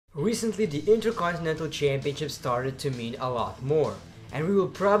Recently, the Intercontinental Championship started to mean a lot more, and we will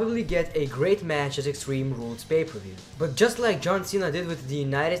probably get a great match at Extreme Rules pay-per-view. But just like John Cena did with the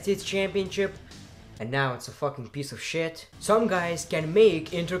United States Championship, and now it's a fucking piece of shit, some guys can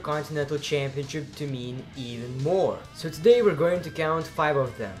make Intercontinental Championship to mean even more. So today we're going to count 5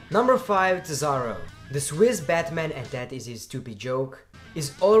 of them. Number 5, Cesaro. The Swiss Batman, and that is his stupid joke,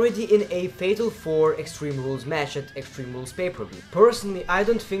 is already in a Fatal 4 Extreme Rules match at Extreme Rules pay-per-view. Personally, I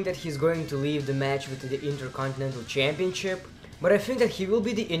don't think that he's going to leave the match with the Intercontinental Championship, but I think that he will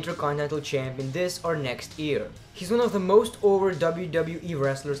be the Intercontinental Champion this or next year. He's one of the most over WWE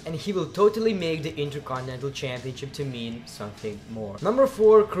wrestlers, and he will totally make the Intercontinental Championship to mean something more. Number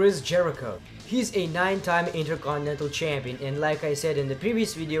 4, Chris Jericho. He's a 9-time Intercontinental Champion, and like I said in the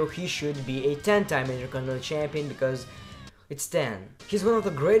previous video, he should be a 10-time Intercontinental Champion because it's 10. He's one of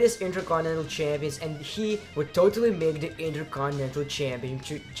the greatest Intercontinental Champions, and he would totally make the Intercontinental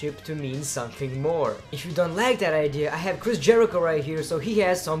Championship to mean something more. If you don't like that idea, I have Chris Jericho right here, so he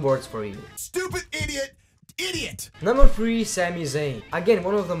has some words for you. Stupid idiot! Idiot! Number 3, Sami Zayn. Again,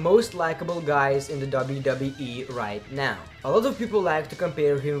 one of the most likable guys in the WWE right now. A lot of people like to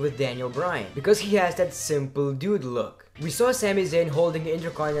compare him with Daniel Bryan because he has that simple dude look. We saw Sami Zayn holding the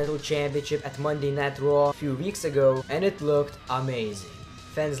Intercontinental Championship at Monday Night Raw a few weeks ago, and it looked amazing.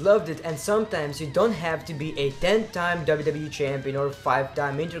 Fans loved it, and sometimes you don't have to be a 10-time WWE Champion or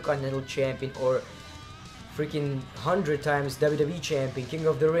 5-time Intercontinental Champion or freaking 100 times WWE Champion, King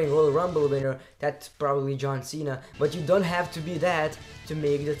of the Ring, Royal Rumble winner. That's probably John Cena, but you don't have to be that to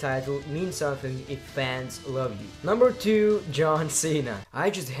make the title mean something if fans love you. Number 2, John Cena. I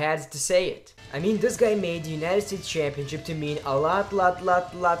just had to say it. I mean, this guy made the United States Championship to mean a lot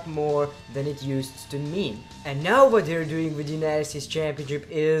more than it used to mean. And now what they're doing with the United States Championship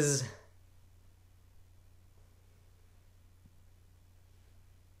is...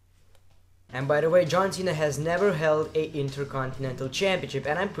 And by the way, John Cena has never held a Intercontinental Championship,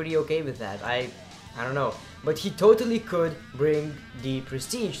 and I'm pretty okay with that. I don't know. But he totally could bring the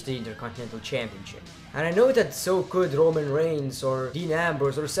prestige to the Intercontinental Championship. And I know that so could Roman Reigns or Dean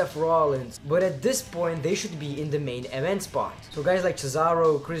Ambrose or Seth Rollins, but at this point they should be in the main event spot. So guys like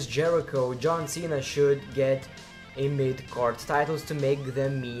Cesaro, Chris Jericho, John Cena should get a mid-card titles to make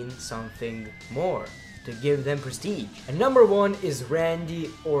them mean something more, to give them prestige. And number 1 is Randy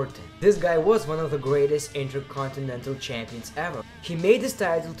Orton. This guy was one of the greatest Intercontinental Champions ever. He made this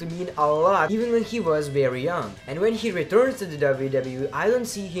title to mean a lot even when he was very young. And when he returns to the WWE, I don't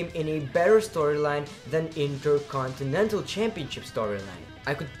see him in a better storyline than Intercontinental Championship storyline.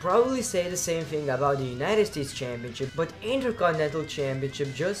 I could probably say the same thing about the United States Championship, but Intercontinental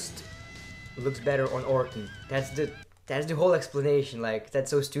Championship just looks better on Orton. That's the whole explanation. Like,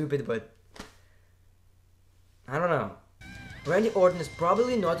 that's so stupid, but I don't know. Randy Orton is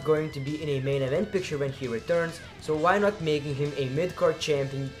probably not going to be in a main event picture when he returns, so why not making him a mid-card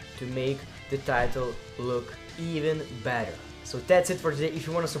champion to make the title look even better? So that's it for today. If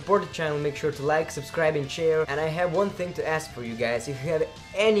you want to support the channel, make sure to like, subscribe and share. And I have one thing to ask for you guys. If you have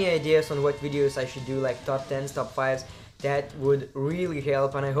any ideas on what videos I should do, like top 10s, top 5s, that would really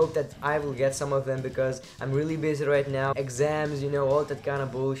help, and I hope that I will get some of them because I'm really busy right now. Exams, you know, all that kind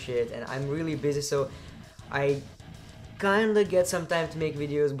of bullshit, and I'm really busy, so I kinda get some time to make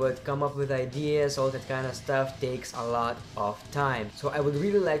videos, but come up with ideas, all that kind of stuff takes a lot of time. So I would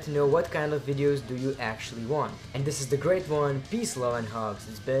really like to know what kind of videos do you actually want. And this is The Great One. Peace, love and hugs.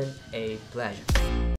 It's been a pleasure.